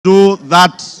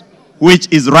that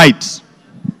which is right.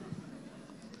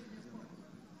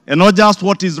 And not just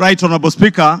what is right, Honorable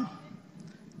Speaker,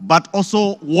 but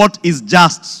also what is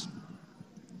just.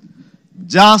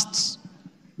 Just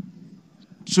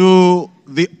to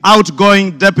the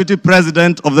outgoing Deputy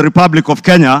President of the Republic of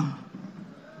Kenya,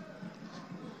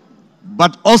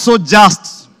 but also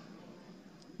just,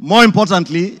 more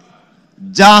importantly,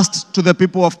 just to the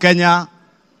people of Kenya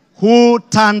who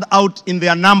turned out in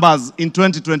their numbers in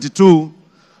 2022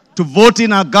 to vote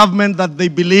in a government that they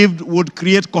believed would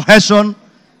create cohesion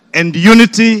and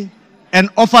unity and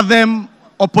offer them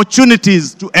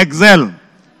opportunities to excel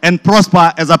and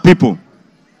prosper as a people.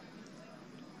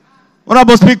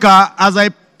 Honorable Speaker, as I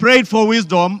prayed for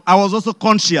wisdom, I was also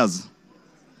conscious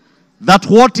that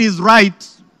what is right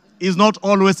is not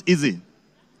always easy.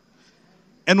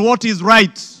 And what is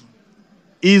right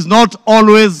is not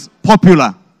always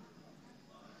popular.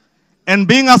 And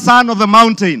being a son of the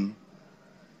mountain,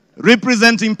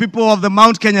 representing people of the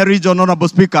Mount Kenya region, Honorable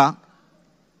Speaker,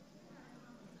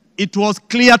 it was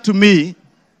clear to me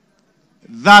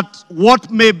that what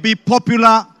may be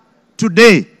popular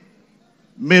today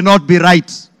may not be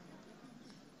right.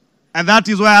 And that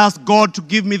is why I asked God to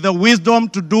give me the wisdom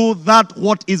to do that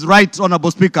what is right,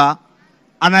 Honorable Speaker.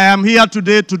 And I am here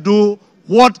today to do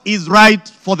what is right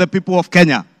for the people of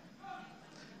Kenya.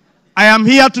 I am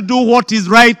here to do what is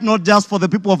right, not just for the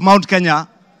people of Mount Kenya.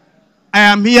 I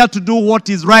am here to do what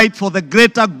is right for the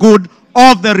greater good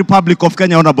of the Republic of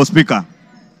Kenya, Honorable Speaker.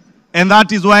 And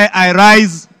that is why I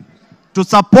rise to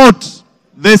support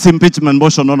this impeachment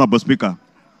motion, Honorable Speaker.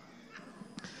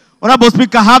 Honorable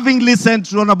Speaker, having listened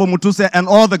to Honorable Mutuse and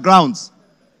all the grounds,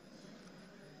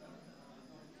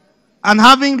 and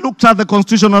having looked at the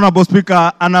Constitution, Honorable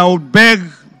Speaker, and I would beg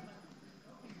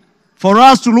for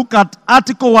us to look at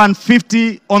Article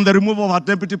 150 on the removal of a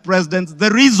deputy president,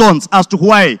 the reasons as to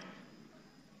why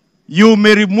you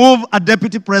may remove a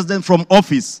deputy president from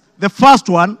office. The first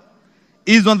one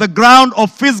is on the ground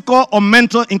of physical or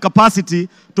mental incapacity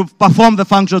to perform the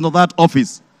functions of that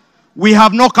office. We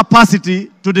have no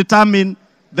capacity to determine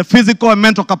the physical and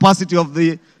mental capacity of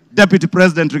the Deputy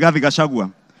President, Rigathi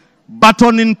Gachagua. But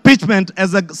on impeachment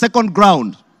as a second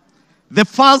ground, the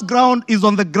first ground is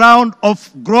on the ground of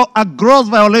a gross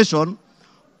violation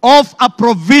of a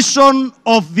provision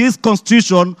of this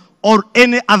Constitution or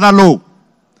any other law.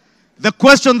 The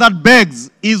question that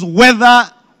begs is whether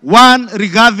one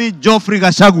Rigathi Geoffrey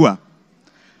Gachagua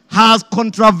has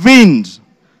contravened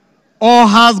or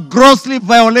has grossly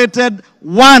violated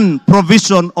one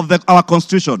provision of our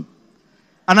Constitution.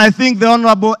 And I think the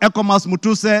Honorable Ekomas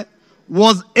Mutuse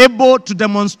was able to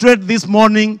demonstrate this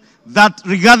morning that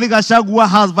Rigathi Gachagua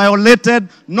has violated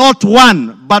not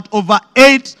one, but over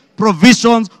 8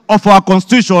 provisions of our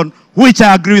Constitution, which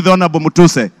I agree with the Honorable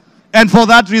Mutuse. And for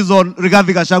that reason,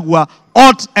 Rigathi Gachagua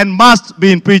ought and must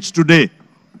be impeached today.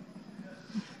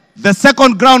 The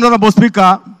second ground, Honorable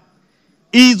Speaker,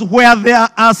 is where there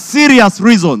are serious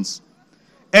reasons.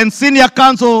 And Senior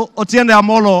Counsel Otiende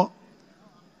Amolo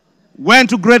went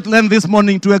to great length this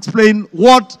morning to explain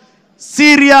what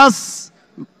serious,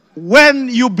 when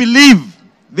you believe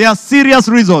there are serious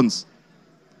reasons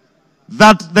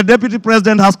that the Deputy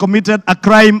President has committed a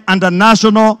crime under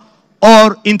national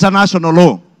or international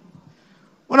law.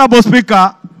 Honorable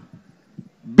Speaker,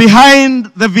 behind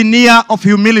the veneer of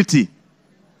humility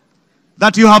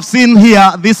that you have seen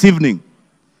here this evening,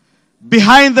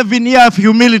 behind the veneer of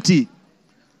humility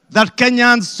that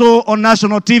Kenyans saw on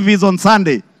national TVs on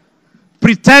Sunday,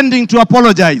 pretending to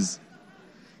apologize,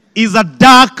 is a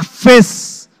dark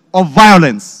face of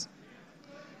violence.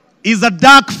 Is a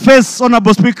dark face,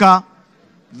 Honorable Speaker,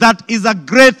 that is a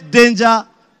great danger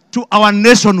to our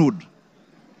nationhood,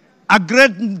 a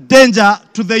great danger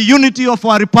to the unity of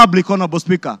our republic, Honorable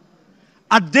Speaker,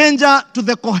 a danger to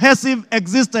the cohesive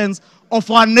existence of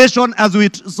our nation as we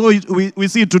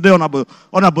see it today,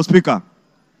 Honorable Speaker.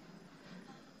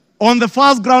 On the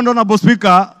first ground, Honorable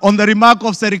Speaker, on the remark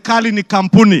of Serikali ni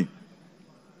kampuni,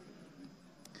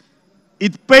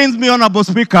 it pains me, Honorable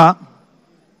Speaker,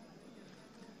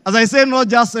 as I say, not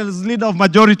just as leader of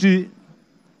majority,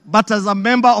 but as a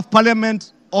member of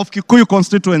Parliament of Kikuyu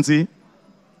constituency,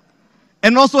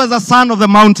 and also as a son of the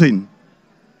mountain,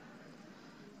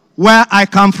 where I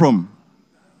come from.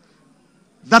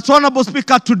 That, Honorable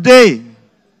Speaker, today,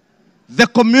 the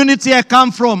community I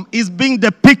come from is being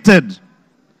depicted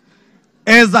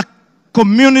as a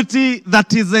community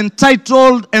that is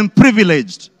entitled and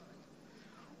privileged.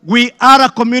 We are a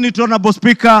community, Honorable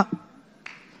Speaker,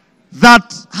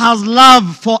 that has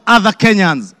love for other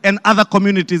Kenyans and other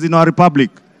communities in our republic.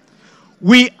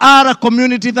 We are a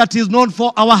community that is known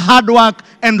for our hard work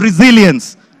and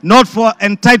resilience not for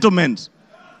entitlement.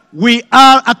 We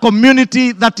are a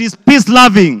community that is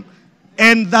peace-loving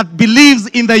and that believes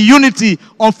in the unity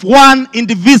of one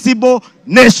indivisible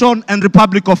nation and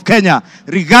Republic of Kenya.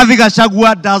 Rigathi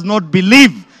Gachagua does not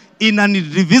believe in an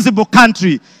indivisible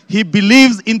country. He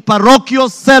believes in parochial,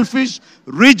 selfish,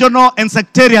 regional, and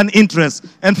sectarian interests.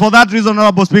 And for that reason,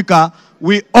 Honorable Speaker,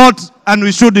 we ought and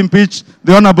we should impeach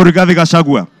the Honorable Rigathi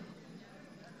Gachagua.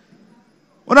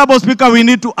 Honorable Speaker, we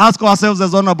need to ask ourselves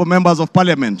as Honorable Members of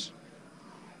Parliament,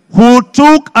 who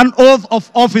took an oath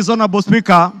of office, Honorable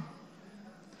Speaker,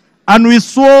 and we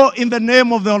swore in the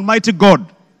name of the Almighty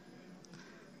God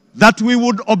that we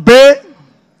would obey,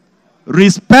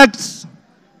 respect,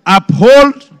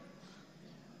 uphold,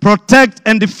 protect,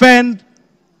 and defend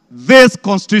this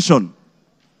Constitution.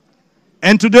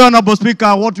 And today, Honorable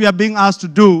Speaker, what we are being asked to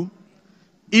do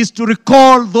is to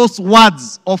recall those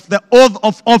words of the oath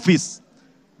of office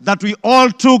that we all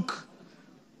took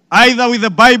either with the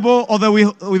Bible or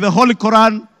with the Holy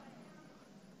Quran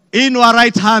in our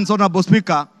right hands, Honorable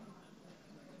Speaker,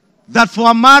 that for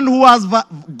a man who has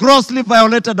grossly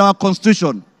violated our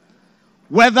Constitution,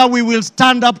 whether we will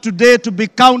stand up today to be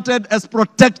counted as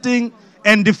protecting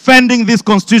and defending this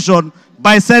Constitution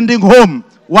by sending home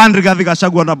one Rigathi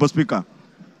Gachagua, Honorable Speaker.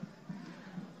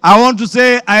 I want to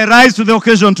say I rise to the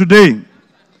occasion today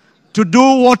to do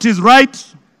what is right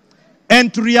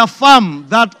and to reaffirm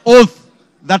that oath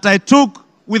that I took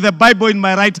with the Bible in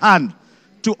my right hand,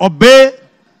 to obey,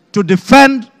 to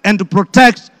defend, and to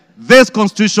protect this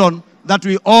Constitution that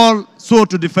we all sought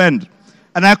to defend.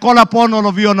 And I call upon all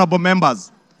of you, honorable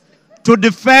members, to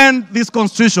defend this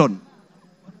Constitution.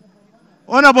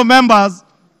 Honorable members,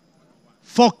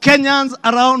 for Kenyans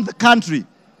around the country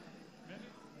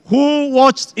who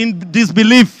watched in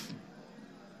disbelief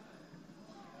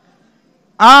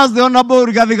as the Honorable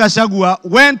Rigathi Gachagua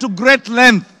went to great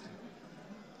length,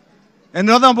 and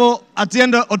the Honorable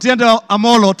Otiende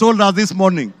Amolo told us this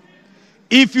morning,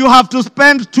 if you have to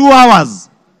spend 2 hours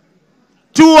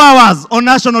on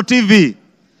national TV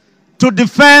to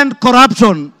defend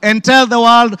corruption and tell the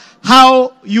world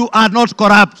how you are not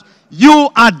corrupt, you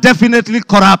are definitely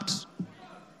corrupt.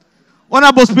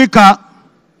 Honorable Speaker,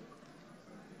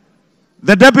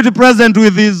 the Deputy President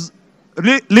with his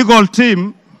legal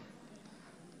team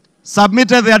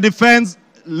submitted their defense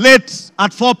late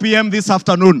at 4 p.m. this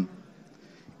afternoon,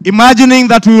 imagining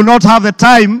that we will not have the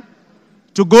time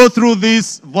to go through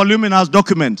this voluminous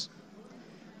document.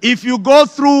 If you go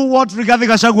through what Rigathi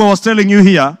Gachagua was telling you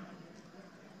here,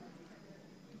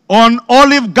 on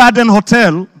Olive Garden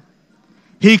Hotel,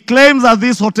 he claims that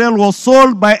this hotel was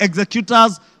sold by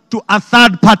executors to a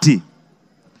third party.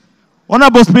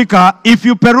 Honorable Speaker, if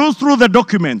you peruse through the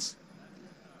documents,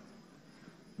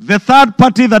 the third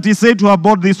party that is said to have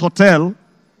bought this hotel,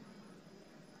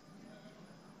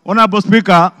 Honorable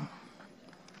Speaker,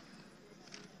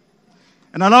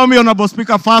 and allow me, Honorable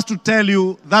Speaker, first to tell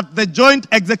you that the joint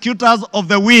executors of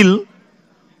the will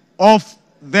of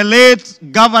the late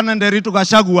Governor Nderitu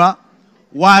Gachagua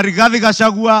were Rigathi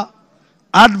Gachagua,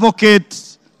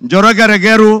 Advocate Njoroge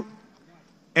Regeru,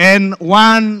 and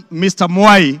one Mr.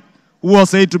 Mwai, who was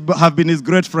said to have been his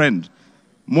great friend,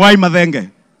 Mwai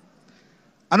Madhenge.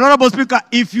 And Honorable Speaker,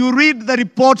 if you read the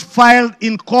report filed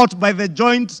in court by the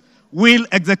joint will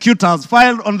executors,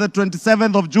 filed on the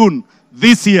 27th of June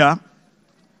this year,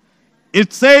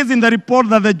 it says in the report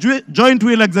that the joint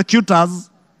will executors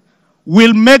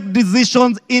will make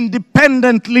decisions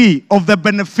independently of the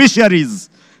beneficiaries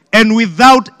and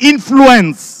without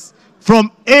influence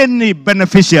from any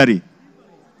beneficiary,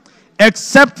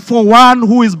 except for one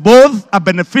who is both a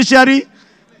beneficiary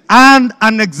and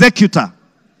an executor.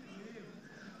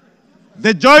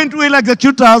 The joint will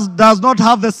executors does not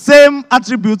have the same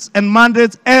attributes and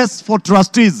mandates as for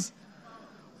trustees,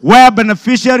 where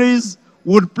beneficiaries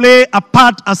would play a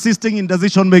part assisting in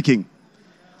decision making.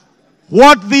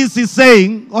 What this is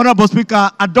saying, Honorable Speaker,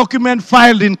 a document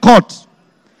filed in court,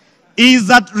 is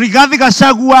that Rigathi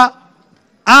Gachagua,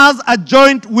 as a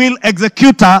joint will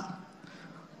executor,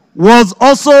 was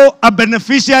also a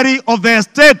beneficiary of the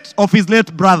estate of his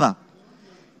late brother.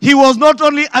 He was not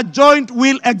only a joint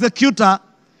will executor,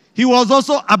 he was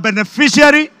also a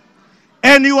beneficiary,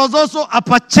 and he was also a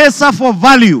purchaser for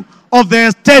value of the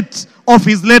estate of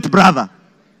his late brother.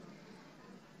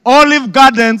 Olive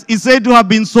Gardens is said to have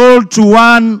been sold to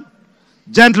one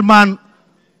gentleman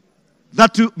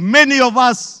that many of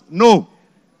us know,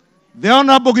 the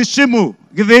Honorable Gishimu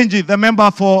Githinji, the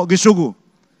member for Gishugu,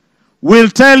 will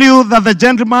tell you that the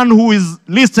gentleman who is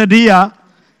listed here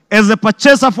as a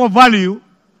purchaser for value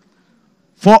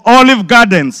for Olive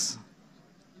Gardens,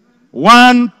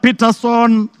 one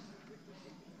Peterson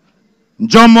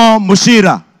Jomo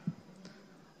Muchira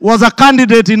was a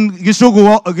candidate in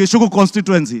Gishugu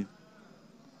constituency.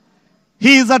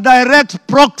 He is a direct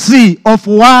proxy of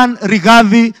one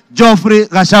Rigathi Geoffrey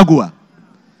Gachagua.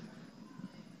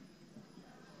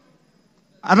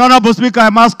 And Honorable Speaker, I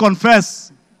must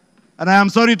confess, and I am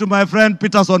sorry to my friend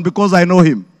Peterson because I know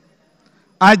him.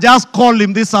 I just called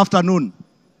him this afternoon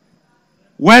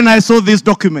when I saw this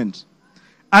document.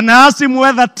 And I asked him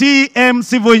whether TM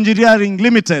Civil Engineering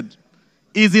Limited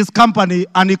is his company,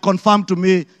 and he confirmed to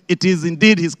me it is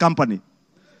indeed his company.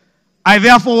 I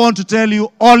therefore want to tell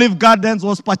you Olive Gardens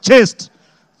was purchased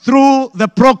through the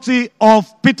proxy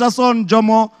of Peterson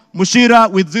Jomo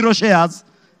Muchira with 0 shares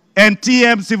and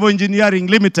TM Civil Engineering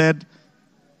Limited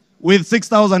with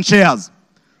 6,000 shares.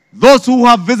 Those who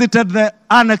have visited the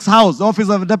Annex House, the Office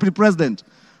of the Deputy President,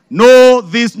 know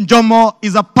this Jomo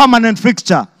is a permanent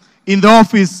fixture in the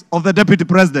Office of the Deputy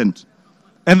President,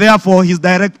 and therefore his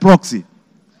direct proxy.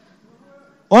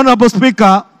 Honorable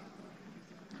Speaker,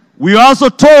 we are also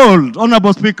told,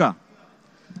 Honorable Speaker,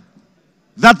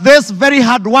 that this very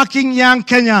hard-working young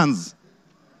Kenyans,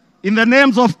 in the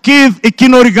names of Keith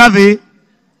Ikino Rigathi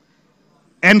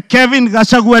and Kevin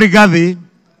Gachagua Rigathi,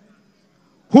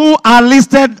 who are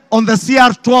listed on the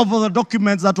CR12 of the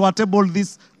documents that were tabled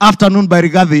this afternoon by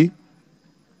Rigathi,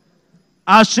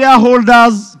 are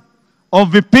shareholders of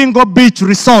Vipingo Beach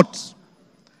Resort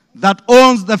that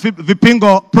owns the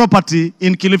Vipingo property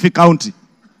in Kilifi County.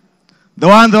 The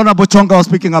one the Honorable Chonga was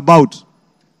speaking about.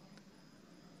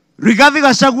 Rigathi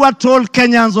Gachagua told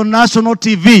Kenyans on national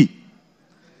TV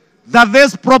that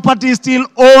this property is still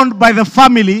owned by the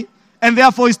family and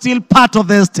therefore is still part of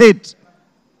the estate.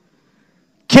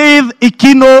 Keith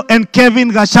Ikino and Kevin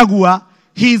Gachagua,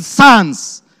 his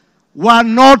sons, were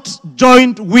not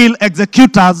joint will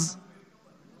executors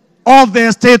of the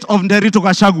estate of Nderito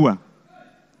Gachagua.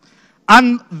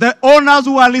 And the owners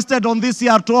who are listed on this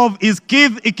CR12 is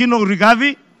Keith Ikino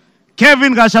Rigathi,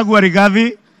 Kevin Gachagua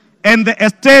Rigathi, and the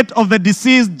estate of the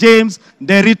deceased James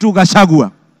Nderito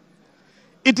Gachagua.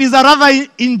 It is a rather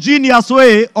ingenious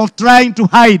way of trying to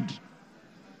hide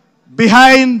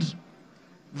behind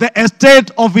the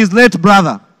estate of his late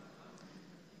brother.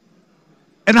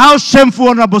 And how shameful,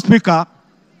 Honorable Speaker,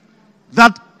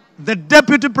 that the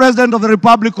Deputy President of the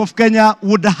Republic of Kenya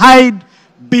would hide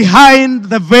behind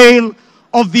the veil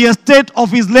of the estate of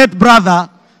his late brother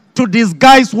to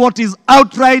disguise what is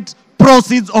outright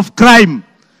proceeds of crime,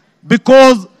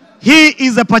 because he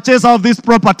is a purchaser of this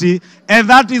property, and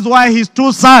that is why his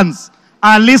 2 sons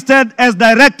are listed as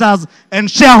directors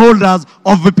and shareholders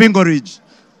of Vipingo Ridge,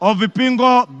 of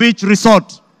Vipingo Beach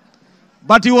Resort.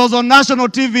 But he was on national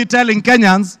TV telling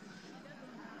Kenyans,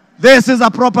 this is a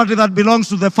property that belongs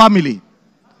to the family,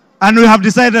 and we have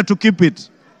decided to keep it.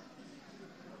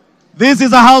 This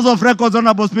is a House of Records,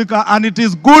 Honorable Speaker, and it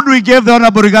is good we gave the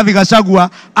Honorable Rigathi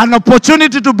Gachagua an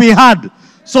opportunity to be heard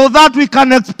so that we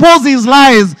can expose his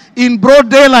lies in broad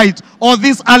daylight or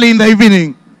this early in the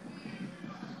evening.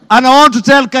 And I want to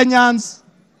tell Kenyans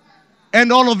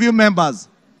and all of you members,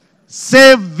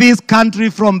 save this country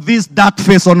from this dark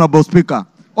face, Honorable Speaker,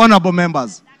 honorable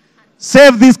members.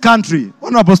 Save this country,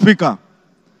 Honorable Speaker.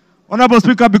 Honorable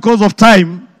Speaker, because of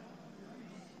time,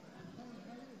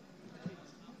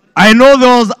 I know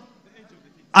there was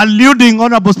alluding,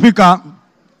 Honorable Speaker,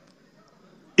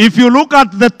 if you look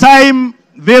at the time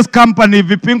this company,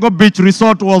 Vipingo Beach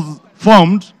Resort, was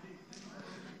formed,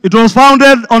 it was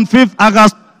founded on 5th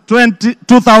August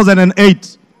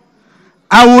 2008.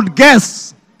 I would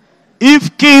guess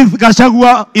if Keith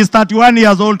Gachagua is 31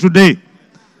 years old today,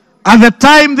 at the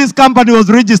time this company was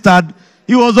registered,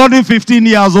 he was only 15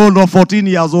 years old or 14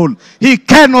 years old. He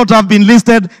cannot have been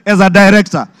listed as a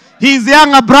director. His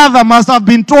younger brother must have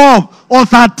been 12 or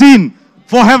 13.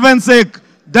 For heaven's sake,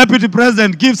 Deputy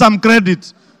President, give some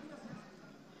credit.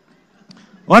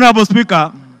 Honorable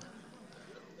Speaker,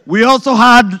 we also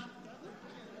had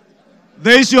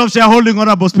the issue of shareholding,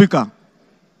 Honorable Speaker.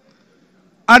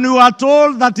 And we were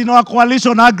told that in our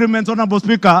coalition agreement, Honorable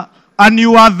Speaker, and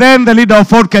you are then the leader of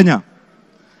Ford Kenya,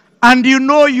 and you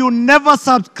know you never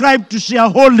subscribed to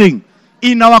shareholding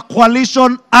in our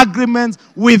coalition agreements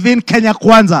within Kenya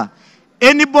Kwanza.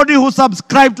 Anybody who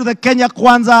subscribed to the Kenya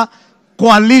Kwanza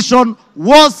coalition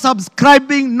was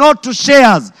subscribing not to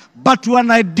shares, but to an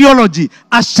ideology,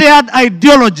 a shared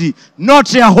ideology, not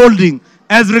shareholding,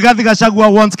 as Rigathi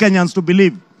Gachagua wants Kenyans to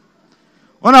believe.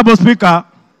 Honorable Speaker,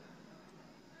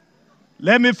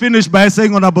 let me finish by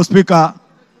saying, Honorable Speaker,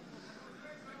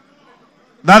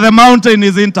 that the mountain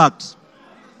is intact.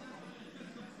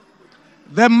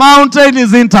 The mountain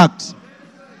is intact.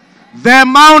 The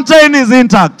mountain is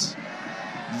intact.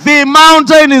 The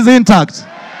mountain is intact.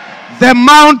 The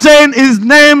mountain is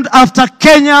named after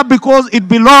Kenya because it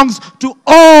belongs to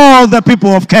all the people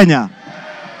of Kenya.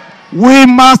 We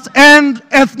must end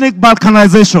ethnic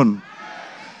balkanization.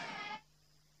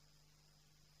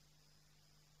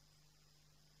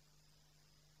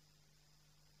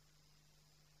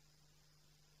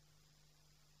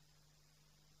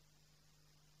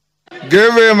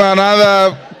 Give him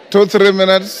another 2-3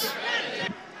 minutes.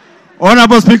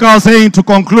 Honorable Speaker, I was saying to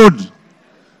conclude,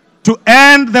 to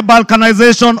end the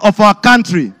balkanization of our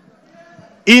country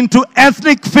into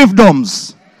ethnic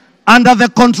fiefdoms under the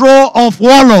control of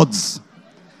warlords,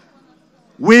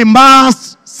 we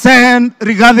must send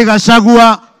Rigathi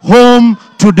Gachagua home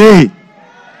today.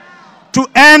 To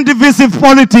end divisive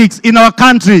politics in our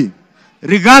country,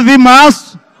 Rigathi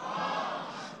must.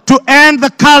 To end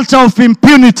the culture of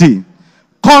impunity,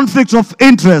 conflict of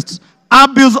interest,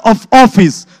 abuse of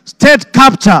office, state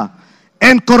capture,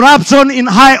 and corruption in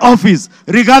high office,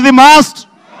 Rigathi must.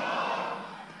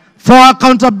 For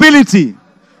accountability,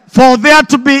 for there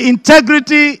to be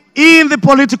integrity in the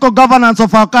political governance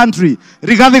of our country,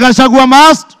 Rigathi Gachagua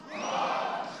must.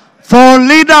 For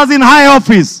leaders in high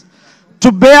office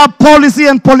to bear policy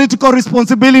and political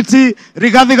responsibility,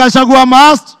 Rigathi Gachagua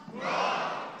must.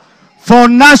 For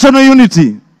national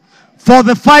unity, for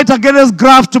the fight against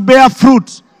graft to bear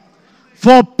fruit,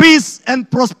 for peace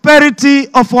and prosperity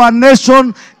of our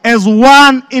nation as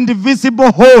one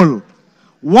indivisible whole,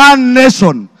 one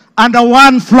nation under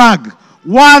one flag,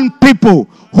 one people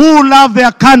who love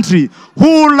their country,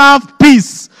 who love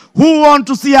peace, who want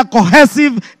to see a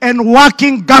cohesive and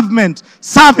working government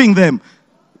serving them.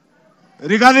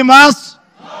 Rigathi must?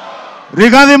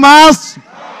 Rigathi must?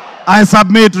 I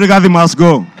submit Rigathi must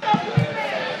go.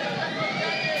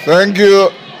 Thank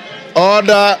you.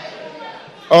 Order.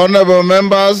 Honorable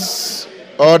members,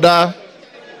 order.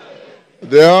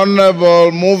 The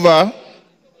honorable mover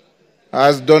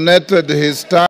has donated his time.